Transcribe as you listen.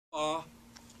Ah,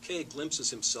 Kay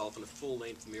glimpses himself in a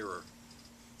full-length mirror.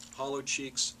 Hollow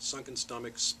cheeks, sunken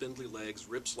stomach, spindly legs,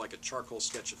 rips like a charcoal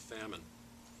sketch of famine.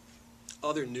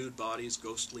 Other nude bodies,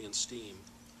 ghostly in steam,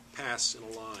 pass in a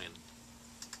line.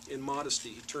 In modesty,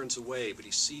 he turns away, but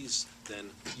he sees then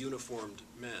uniformed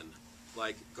men,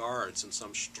 like guards in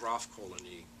some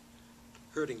Strafkolonie,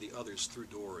 herding the others through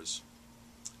doors.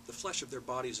 The flesh of their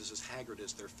bodies is as haggard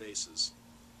as their faces.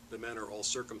 The men are all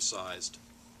circumcised.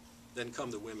 Then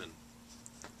come the women,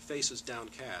 faces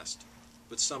downcast,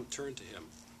 but some turn to him.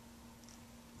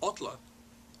 Otla,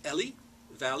 Ellie,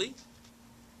 Valley?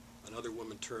 Another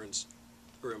woman turns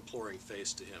her imploring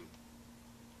face to him.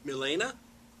 Milena?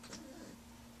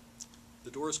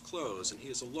 The doors close, and he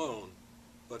is alone,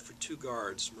 but for two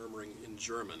guards murmuring in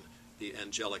German the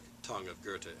angelic tongue of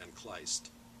Goethe and Kleist.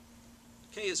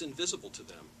 Kay is invisible to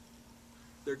them.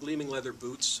 Their gleaming leather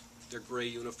boots, their gray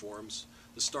uniforms,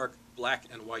 the stark black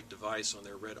and white device on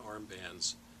their red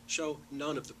armbands show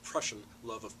none of the Prussian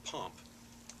love of pomp.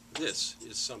 This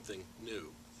is something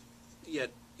new,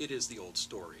 yet it is the old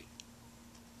story.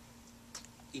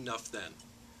 Enough then.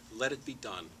 Let it be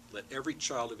done. Let every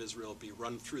child of Israel be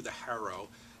run through the harrow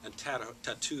and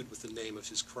tattooed with the name of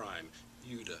his crime,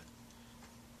 Judah.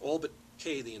 All but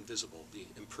Kay the invisible, the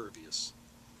impervious.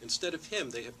 Instead of him,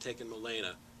 they have taken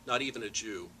Milena, not even a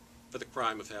Jew, for the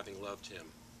crime of having loved him.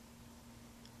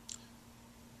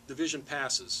 The vision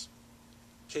passes.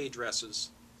 Kay dresses,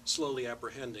 slowly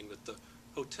apprehending that the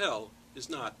hotel is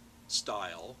not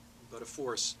style, but a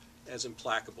force as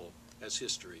implacable as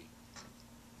history.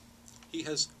 He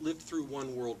has lived through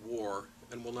one world war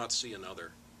and will not see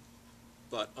another.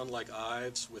 But unlike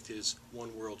Ives with his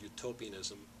one-world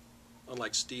utopianism,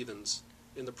 unlike Stevens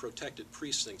in the protected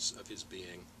precincts of his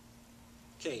being,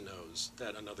 Kay knows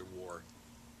that another war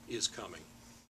is coming.